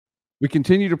We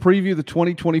continue to preview the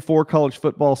 2024 college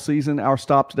football season. Our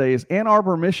stop today is Ann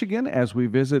Arbor, Michigan, as we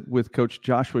visit with Coach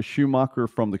Joshua Schumacher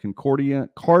from the Concordia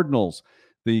Cardinals.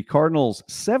 The Cardinals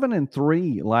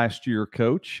 7-3 last year,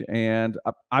 Coach, and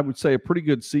I would say a pretty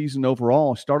good season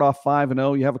overall. Start off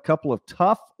 5-0. You have a couple of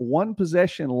tough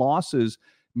one-possession losses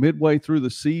midway through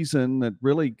the season that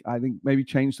really, I think, maybe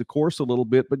changed the course a little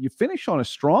bit. But you finish on a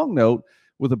strong note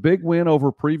with a big win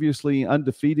over previously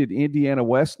undefeated Indiana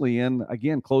Wesleyan.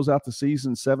 Again, close out the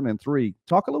season 7-3.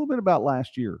 Talk a little bit about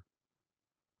last year.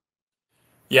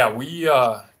 Yeah, we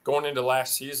going into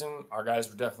last season, our guys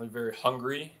were definitely very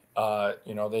hungry.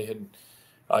 They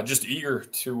had just eager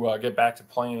to get back to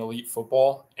playing elite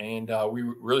football, and we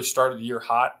really started the year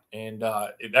hot, and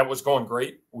that was going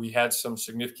great. We had some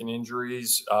significant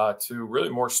injuries to really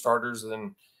more starters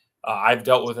than I've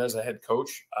dealt with as a head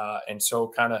coach, and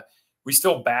so kind of we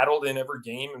still battled in every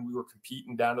game, and we were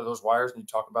competing down to those wires. And you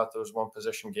talk about those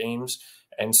one-possession games,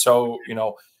 and so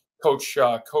Coach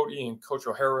Cody and Coach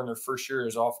O'Hara in their first year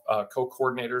as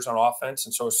co-coordinators on offense,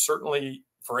 and so certainly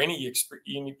for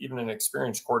even an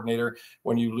experienced coordinator,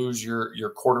 when you lose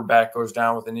your quarterback goes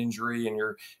down with an injury, and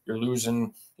you're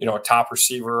losing a top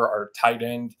receiver or tight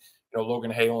end.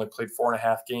 Logan Hay only played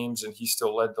 4.5 games, and he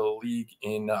still led the league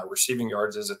in receiving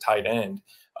yards as a tight end.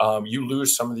 You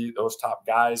lose some of those top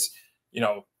guys.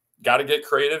 Got to get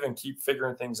creative and keep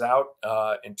figuring things out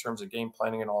in terms of game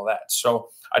planning and all that. So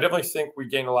I definitely think we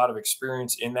gained a lot of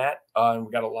experience in that, and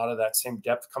we got a lot of that same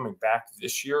depth coming back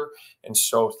this year, and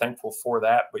so thankful for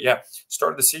that. But yeah,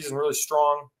 started the season really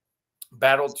strong.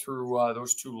 Battled through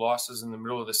those 2 losses in the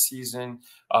middle of the season.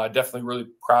 Definitely really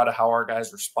proud of how our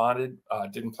guys responded.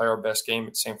 Didn't play our best game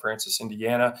at St. Francis,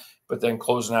 Indiana, but then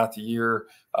closing out the year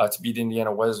to beat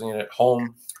Indiana Wesleyan at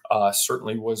home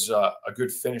certainly was a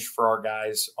good finish for our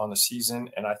guys on the season.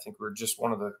 And I think we're just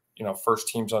one of the first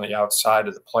teams on the outside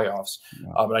of the playoffs.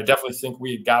 Yeah. But I definitely think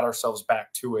we got ourselves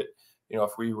back to it.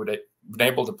 If we would have been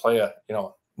able to play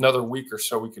another week or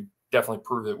so, we could definitely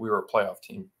prove that we were a playoff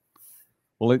team.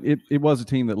 Well, it was a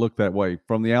team that looked that way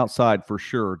from the outside, for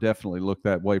sure. Definitely looked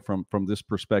that way from this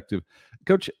perspective.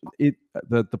 Coach,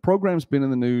 the program's been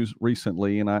in the news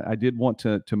recently, and I did want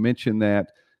to mention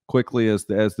that quickly as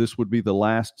this would be the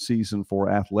last season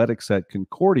for athletics at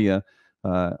Concordia,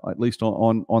 at least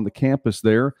on the campus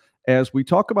there. As we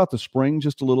talk about the spring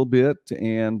just a little bit,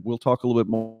 and we'll talk a little bit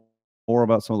more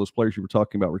about some of those players you were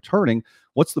talking about returning.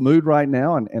 What's the mood right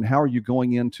now, and how are you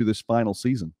going into this final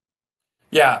season?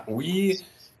 Yeah, we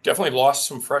definitely lost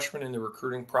some freshmen in the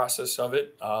recruiting process of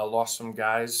it. Lost some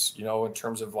guys, in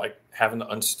terms of like having the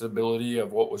instability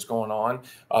of what was going on.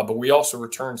 But we also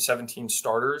returned 17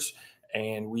 starters,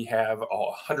 and we have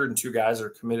 102 guys that are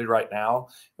committed right now.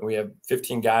 And we have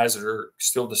 15 guys that are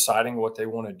still deciding what they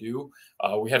want to do.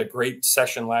 We had a great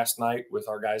session last night with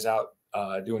our guys out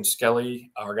doing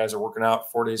Skelly. Our guys are working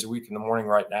out 4 days a week in the morning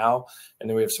right now. And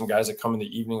then we have some guys that come in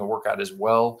the evening and work out as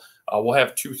well. We'll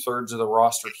have 2/3 of the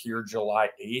roster here July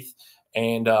 8th.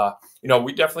 And,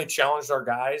 we definitely challenged our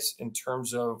guys in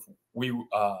terms of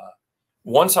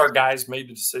once our guys made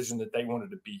the decision that they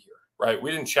wanted to be here, right?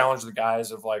 We didn't challenge the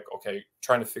guys of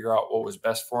trying to figure out what was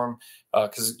best for them,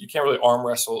 because you can't really arm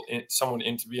wrestle someone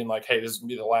into being like, hey, this is going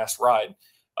to be the last ride.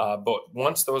 But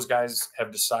once those guys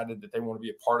have decided that they want to be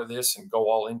a part of this and go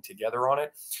all in together on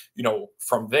it,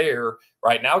 from there,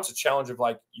 right now it's a challenge of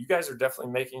you guys are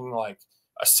definitely making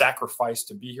a sacrifice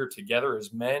to be here together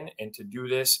as men and to do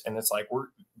this. And it's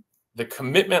the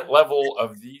commitment level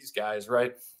of these guys,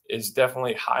 right, is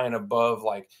definitely high and above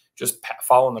just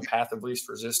following the path of least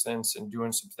resistance and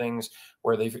doing some things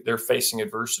where they're facing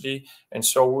adversity. And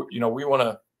so, we want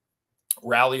to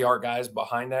rally our guys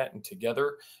behind that and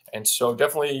together. And so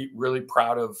definitely really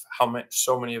proud of how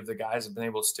so many of the guys have been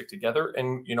able to stick together.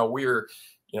 And, we're,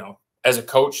 as a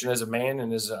coach and as a man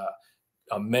and as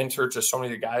a mentor to so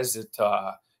many of the guys that,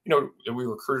 that we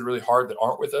recruited really hard that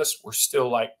aren't with us, we're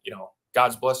still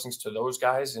God's blessings to those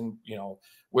guys and,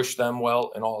 wish them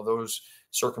well in all of those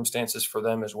circumstances for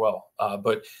them as well.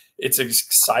 But it's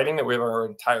exciting that we have our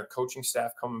entire coaching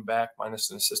staff coming back,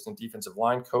 minus an assistant defensive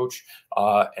line coach,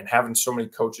 and having so many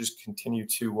coaches continue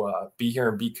to be here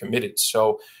and be committed.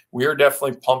 So we are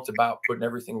definitely pumped about putting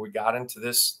everything we got into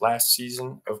this last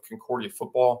season of Concordia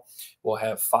football. We'll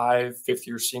have 5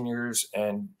 fifth-year seniors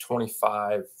and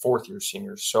 25 fourth-year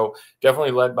seniors. So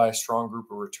definitely led by a strong group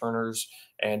of returners.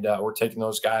 And we're taking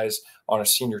those guys on a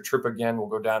senior trip again. We'll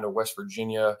go down to West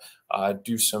Virginia,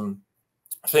 do some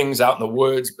things out in the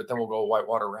woods, but then we'll go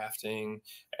whitewater rafting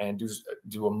and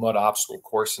do a mud obstacle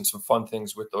course and some fun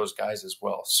things with those guys as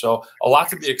well. So a lot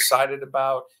to be excited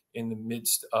about in the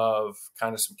midst of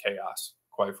kind of some chaos,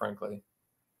 quite frankly.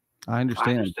 I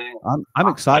understand. I'm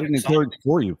excited and encouraged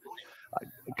for you.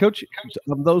 Coach,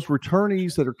 of those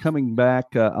returnees that are coming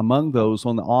back, among those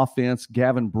on the offense,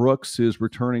 Gavin Brooks is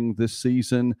returning this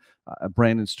season,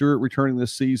 Brandon Stewart returning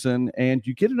this season, and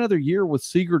you get another year with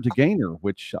Seeger DeGainer,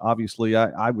 which obviously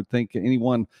I would think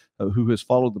anyone who has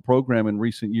followed the program in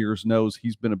recent years knows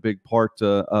he's been a big part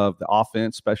of the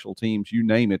offense, special teams, you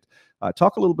name it.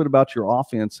 Talk a little bit about your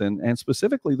offense and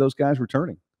specifically those guys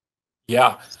returning.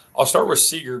 Yeah, I'll start with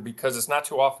Seeger because it's not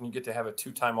too often you get to have a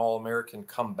two-time All-American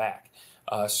come back.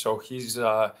 So he's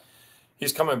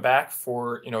coming back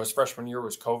for, his freshman year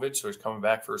was COVID, so he's coming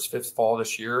back for his fifth fall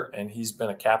this year, and he's been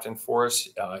a captain for us.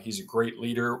 He's a great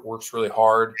leader, works really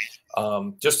hard,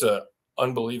 just a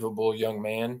unbelievable young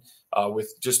man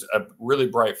with just a really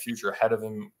bright future ahead of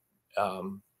him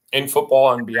in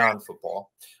football and beyond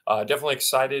football. Definitely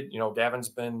excited. Gavin's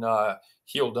been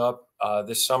healed up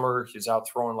this summer. He's out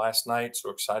throwing last night,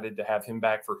 so excited to have him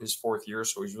back for his fourth year.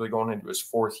 So he's really going into his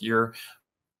fourth year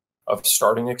of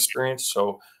starting experience.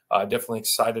 So definitely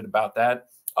excited about that.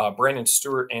 Brandon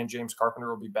Stewart and James Carpenter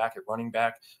will be back at running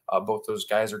back. Both those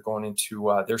guys are going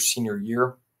into their senior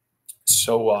year.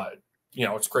 So,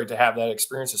 it's great to have that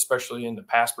experience, especially in the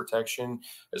pass protection,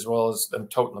 as well as them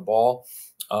toting the ball.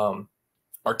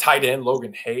 Our tight end,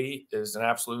 Logan Hay, is an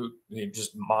absolute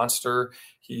just monster.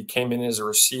 He came in as a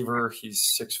receiver.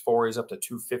 He's 6'4". He's up to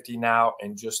 250 now,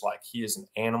 and just like he is an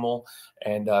animal.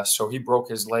 And so he broke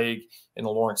his leg in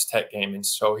the Lawrence Tech game, and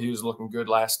so he was looking good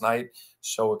last night.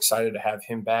 So excited to have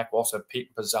him back. We also have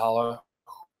Peyton Pizzala,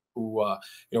 who,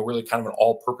 really kind of an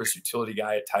all-purpose utility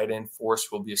guy at tight end for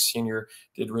us, will be a senior,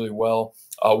 did really well.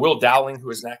 Will Dowling, who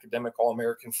is an academic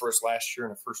All-American for us last year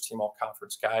and a first-team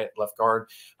All-Conference guy at left guard,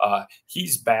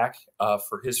 he's back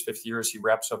for his fifth year as he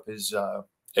wraps up his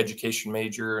education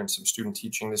major and some student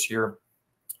teaching this year.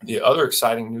 The other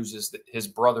exciting news is that his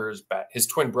brother is back, his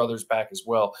twin brother's back as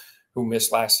well, who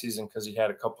missed last season because he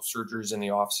had a couple surgeries in the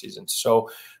offseason. So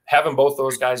having both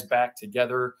those guys back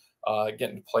together,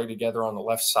 getting to play together on the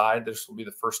left side. This will be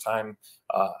the first time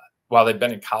while they've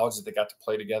been in college that they got to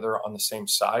play together on the same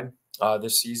side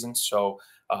this season. So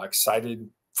excited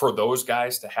for those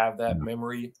guys to have that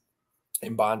memory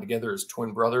and bond together as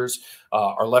twin brothers.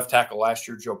 Our left tackle last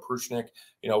year, Joe Prushnik,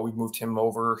 we moved him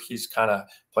over. He's kind of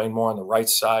playing more on the right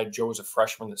side. Joe was a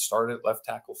freshman that started at left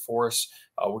tackle for us.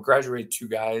 We graduated two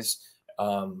guys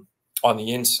on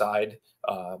the inside.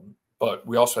 But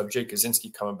we also have Jake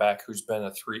Kaczynski coming back, who's been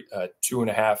a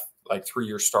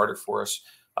 3-year starter for us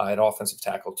at offensive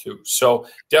tackle too. So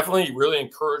definitely really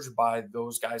encouraged by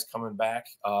those guys coming back.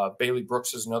 Bailey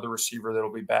Brooks is another receiver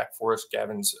that'll be back for us,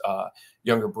 Gavin's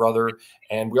younger brother.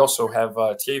 And we also have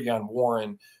Tavion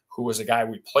Warren, who was a guy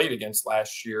we played against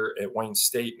last year at Wayne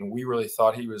State, and we really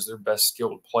thought he was their best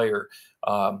skilled player.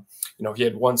 He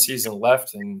had one season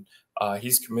left, and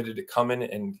he's committed to coming,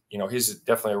 and he's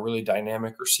definitely a really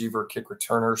dynamic receiver, kick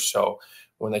returner. So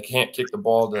when they can't kick the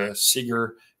ball to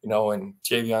Seeger, and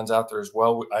Tavion's out there as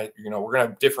well, we're gonna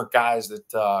have different guys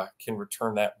that can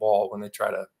return that ball when they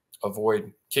try to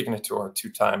avoid kicking it to our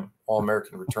two-time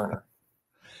All-American returner.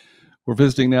 We're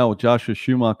visiting now with Joshua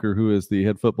Schumacher, who is the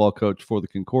head football coach for the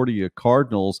Concordia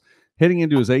Cardinals, heading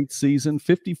into his 8th season,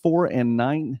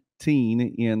 54-19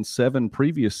 in 7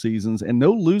 previous seasons, and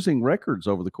no losing records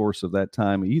over the course of that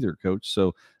time either, Coach.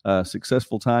 So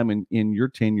successful time in your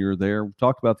tenure there. We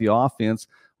talked about the offense.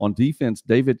 On defense,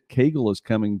 David Cagle is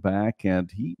coming back,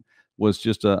 and he was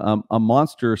just a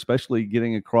monster, especially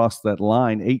getting across that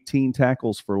line. 18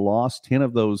 tackles for loss, 10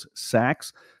 of those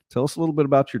sacks. Tell us a little bit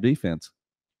about your defense.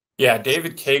 Yeah,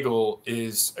 David Cagle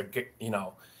is,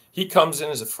 he comes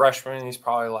in as a freshman. He's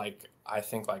probably I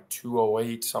think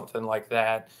 208, something like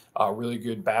that. Really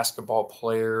good basketball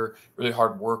player, really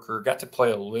hard worker. Got to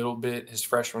play a little bit his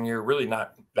freshman year, really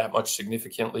not that much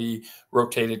significantly.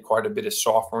 Rotated quite a bit his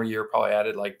sophomore year, probably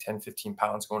added 10, 15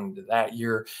 pounds going into that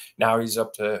year. Now he's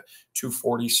up to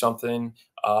 240 something.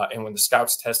 And when the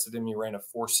scouts tested him, he ran a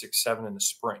 4.67 in the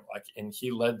spring. And he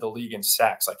led the league in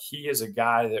sacks. He is a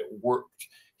guy that worked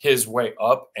his way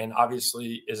up and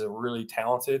obviously is a really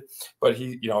talented, but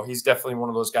he's definitely one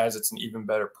of those guys that's an even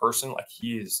better person.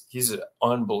 He's an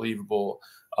unbelievable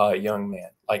young man.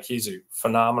 He's a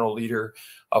phenomenal leader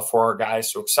for our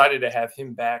guys. So excited to have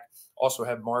him back. Also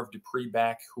have Marv Dupree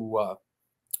back, who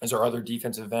is our other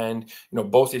defensive end.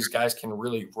 Both these guys can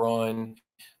really run.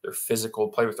 They're physical,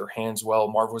 play with their hands well.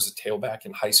 Marv was a tailback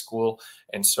in high school.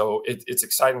 And so it's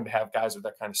exciting to have guys with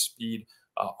that kind of speed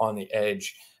on the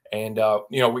edge. And,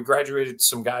 we graduated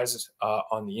some guys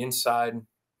on the inside.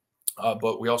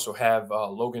 But we also have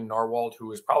Logan Narwhal,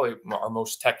 who is probably our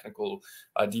most technical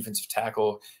defensive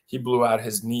tackle. He blew out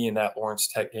his knee in that Lawrence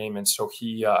Tech game, and so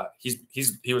he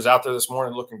was out there this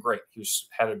morning looking great.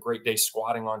 Had a great day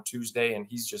squatting on Tuesday, and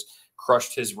he's just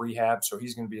crushed his rehab. So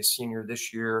he's going to be a senior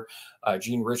this year.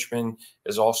 Gene Richmond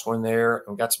is also in there, and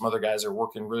we've got some other guys that are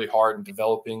working really hard and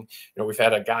developing. We've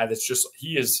had a guy that's just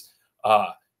he's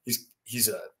a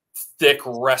thick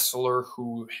wrestler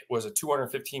who was a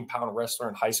 215-pound wrestler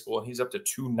in high school, and he's up to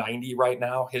 290 right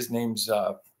now. His name's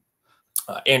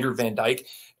Andrew Van Dyke,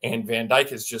 and Van Dyke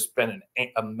has just been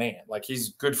a man. Like, he's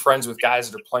good friends with guys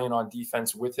that are playing on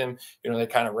defense with him. They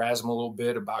kind of razz him a little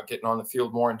bit about getting on the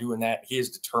field more and doing that. He is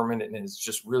determined and has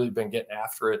just really been getting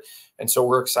after it. And so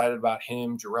we're excited about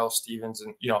him, Jarrell Stevens,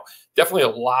 and, definitely a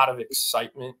lot of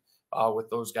excitement with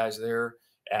those guys there.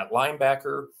 At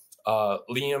linebacker,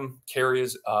 Liam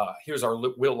Carries, he was our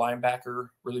will linebacker,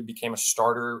 really became a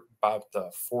starter about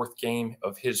the fourth game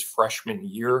of his freshman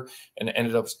year and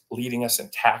ended up leading us in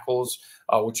tackles,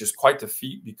 which is quite the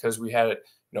feat because we had,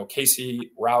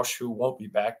 Casey Roush, who won't be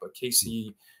back, but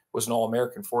Casey was an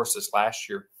All-American for us this last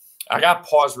year. I got to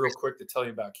pause real quick to tell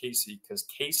you about Casey, because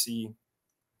Casey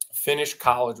finished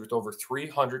college with over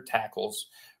 300 tackles,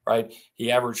 right?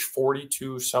 He averaged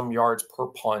 42 some yards per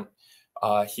punt.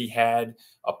 He had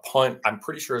a punt. I'm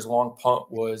pretty sure his long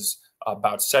punt was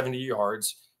about 70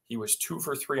 yards. He was 2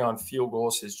 for 3 on field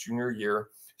goals his junior year.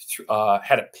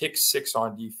 Had a pick 6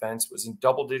 on defense. Was in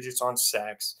double digits on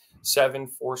sacks. 7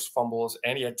 forced fumbles,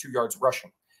 and he had 2 yards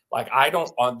rushing. Like,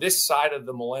 on this side of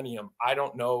the millennium, I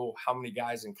don't know how many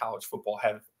guys in college football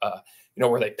have,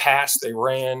 where they passed, they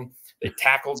ran, they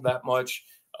tackled that much.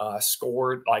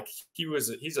 Scored. Like,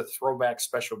 he's a throwback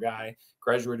special guy.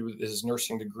 Graduated with his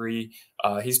nursing degree.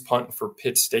 He's punting for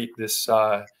Pitt State this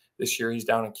year. He's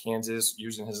down in Kansas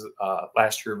using his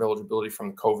last year of eligibility from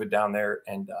the COVID down there.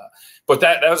 And but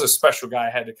that was a special guy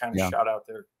I had to kind of shout out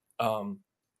there.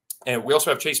 And we also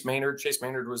have Chase Maynard. Chase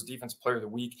Maynard was Defensive Player of the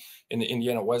Week in the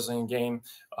Indiana Wesleyan game.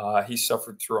 He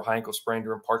suffered through a high ankle sprain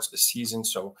during parts of the season,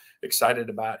 so excited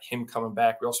about him coming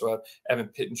back. We also have Evan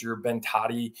Pittenger, Ben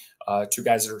Toddy, 2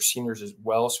 guys that are seniors as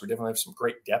well, so we definitely have some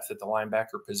great depth at the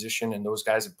linebacker position, and those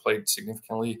guys have played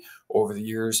significantly over the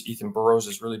years. Ethan Burrows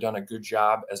has really done a good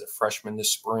job as a freshman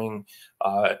this spring,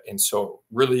 and so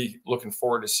really looking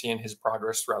forward to seeing his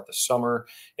progress throughout the summer.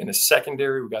 In the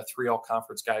secondary, we've got 3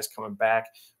 all-conference guys coming back.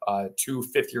 2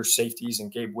 fifth-year safeties,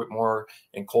 and Gabe Whitmore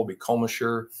and Colby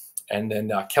Comisher. And then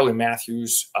Kelly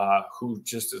Matthews, who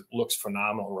just looks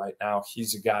phenomenal right now.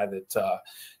 He's a guy that,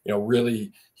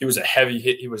 really, he was a heavy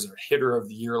hit. He was a hitter of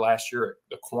the year last year at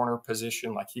the corner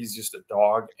position. Like, he's just a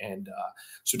dog. And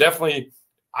so definitely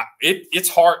it's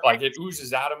hard. Like, it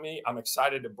oozes out of me. I'm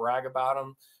excited to brag about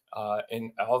him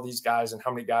and all these guys and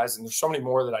how many guys. And there's so many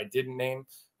more that I didn't name,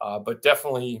 but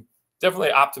definitely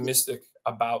optimistic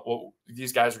about what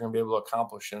these guys are going to be able to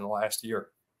accomplish in the last year.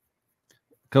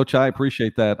 Coach, I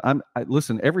appreciate that.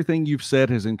 Listen, everything you've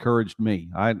said has encouraged me.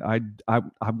 I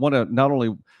want to not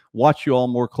only watch you all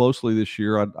more closely this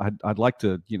year. I'd like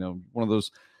to, one of those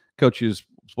coaches,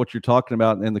 what you're talking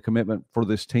about and the commitment for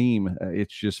this team.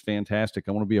 It's just fantastic.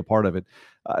 I want to be a part of it.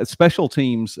 Special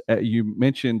teams, you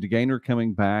mentioned Gaynor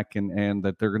coming back and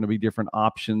that there are going to be different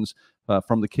options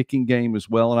from the kicking game as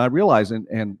well. And I realize, and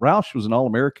Roush was an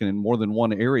All-American in more than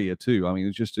one area too. I mean,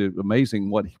 it's just amazing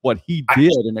what he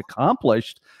did and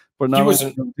accomplished for not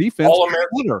only defense,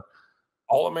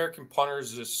 All-American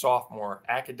punters as a sophomore,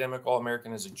 academic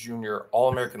All-American as a junior,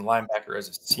 All-American linebacker as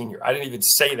a senior. I didn't even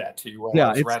say that to you when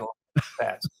I was rattling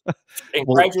stats. And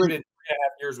graduated 3.5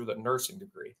 years with a nursing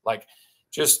degree. Like,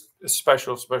 just a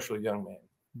special young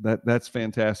man. That's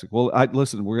fantastic. Well, I'm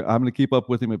going to keep up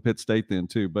with him at Pitt State then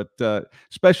too. But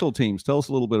special teams, tell us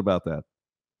a little bit about that.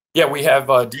 Yeah, we have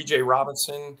DJ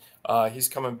Robinson. He's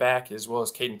coming back, as well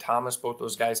as Caden Thomas. Both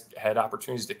those guys had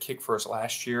opportunities to kick for us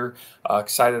last year.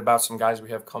 Excited about some guys we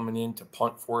have coming in to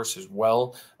punt for us as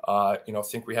well.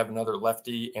 Think we have another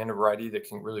lefty and a righty that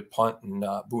can really punt and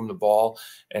boom the ball.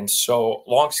 And so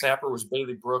long snapper was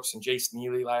Bailey Brooks and Jace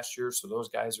Neely last year. So those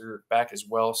guys are back as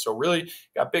well. So really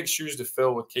got big shoes to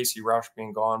fill with Casey Roush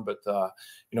being gone. But,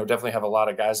 definitely have a lot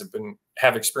of guys that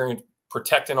have experience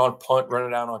protecting on punt,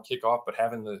 running down on kickoff, but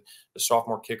having the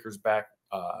sophomore kickers back,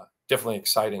 definitely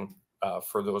exciting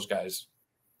for those guys.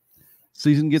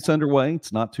 Season gets underway.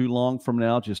 It's not too long from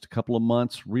now, just a couple of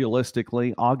months,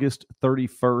 realistically, August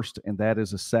 31st, and that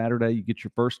is a Saturday. You get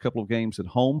your first couple of games at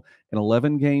home, an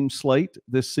 11-game slate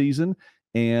this season,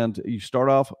 and you start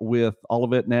off with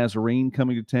Olivet Nazarene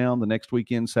coming to town the next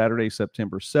weekend, Saturday,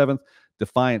 September 7th.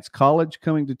 Defiance College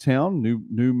coming to town,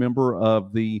 new member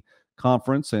of the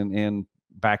conference and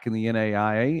back in the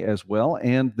NAIA as well.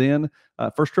 And then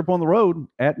first trip on the road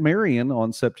at Marion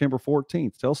on September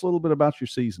 14th. Tell us a little bit about your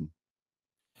season.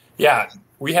 Yeah,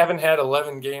 we haven't had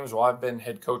 11 games while I've been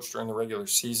head coach during the regular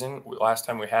season. Last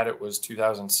time we had it was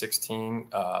 2016.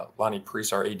 Lonnie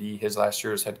Priest, our AD, his last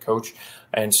year as head coach.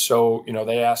 And so,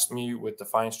 they asked me with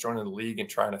Defiance joining the league and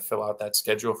trying to fill out that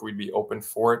schedule if we'd be open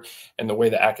for it. And the way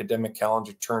the academic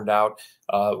calendar turned out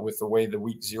with the way the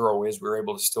week 0 is, we were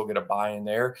able to still get a bye in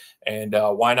there. And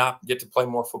why not get to play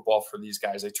more football for these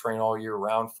guys? They train all year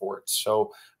round for it.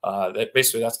 So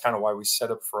that's kind of why we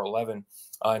set up for 11.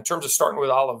 In terms of starting with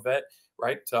Olivet,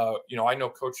 right? I know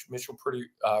Coach Mitchell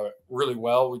really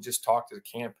well. We just talked at the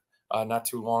camp not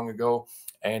too long ago,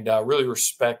 and really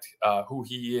respect who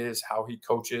he is, how he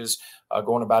coaches,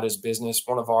 going about his business.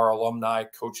 One of our alumni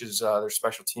coaches their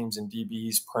special teams and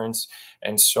DBs, Prince,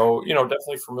 and so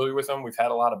definitely familiar with him. We've had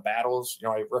a lot of battles.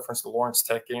 I referenced the Lawrence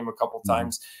Tech game a couple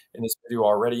times in this video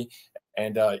already.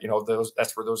 And,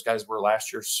 that's where those guys were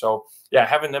last year. So, yeah,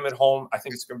 having them at home, I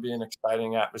think it's going to be an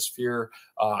exciting atmosphere.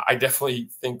 I definitely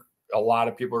think a lot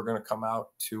of people are going to come out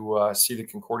to see the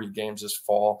Concordia games this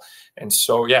fall. And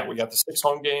so, yeah, we got the 6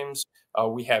 home games.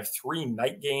 We have 3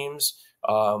 night games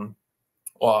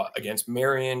against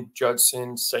Marion,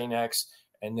 Judson, St. X.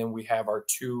 And then we have our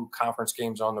 2 conference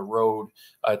games on the road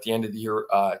at the end of the year,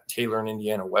 Taylor and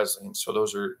Indiana Wesleyan. So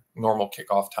those are normal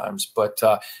kickoff times. But,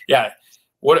 yeah.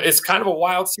 It's kind of a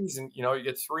wild season. You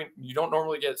get 3. You don't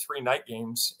normally get 3 night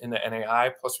games in the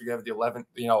NAI. Plus, we have the 11th.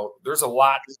 There's a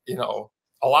lot.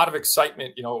 A lot of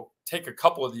excitement. Take a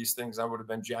couple of these things. I would have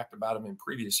been jacked about them in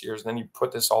previous years. And then you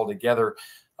put this all together.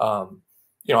 We're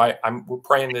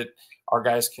praying that our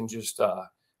guys can just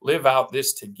live out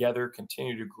this together,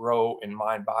 continue to grow in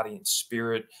mind, body, and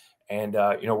spirit. And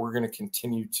we're going to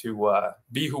continue to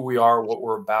be who we are, what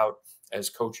we're about, as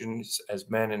coaches, as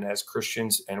men, and as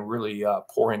Christians, and really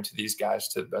pour into these guys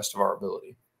to the best of our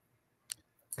ability.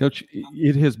 Coach,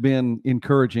 it has been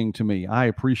encouraging to me. I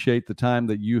appreciate the time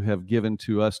that you have given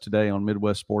to us today on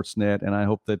Midwest Sports Net, and I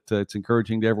hope that it's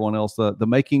encouraging to everyone else. The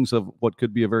makings of what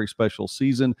could be a very special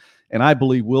season, and I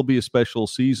believe will be a special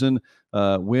season,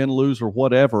 win, lose, or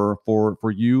whatever,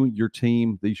 for you, your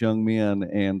team, these young men,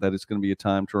 and that it's going to be a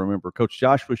time to remember. Coach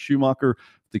Joshua Schumacher,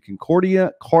 the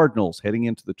Concordia Cardinals, heading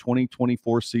into the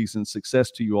 2024 season.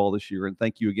 Success to you all this year, and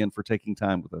thank you again for taking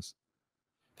time with us.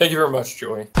 Thank you very much,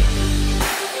 Joey.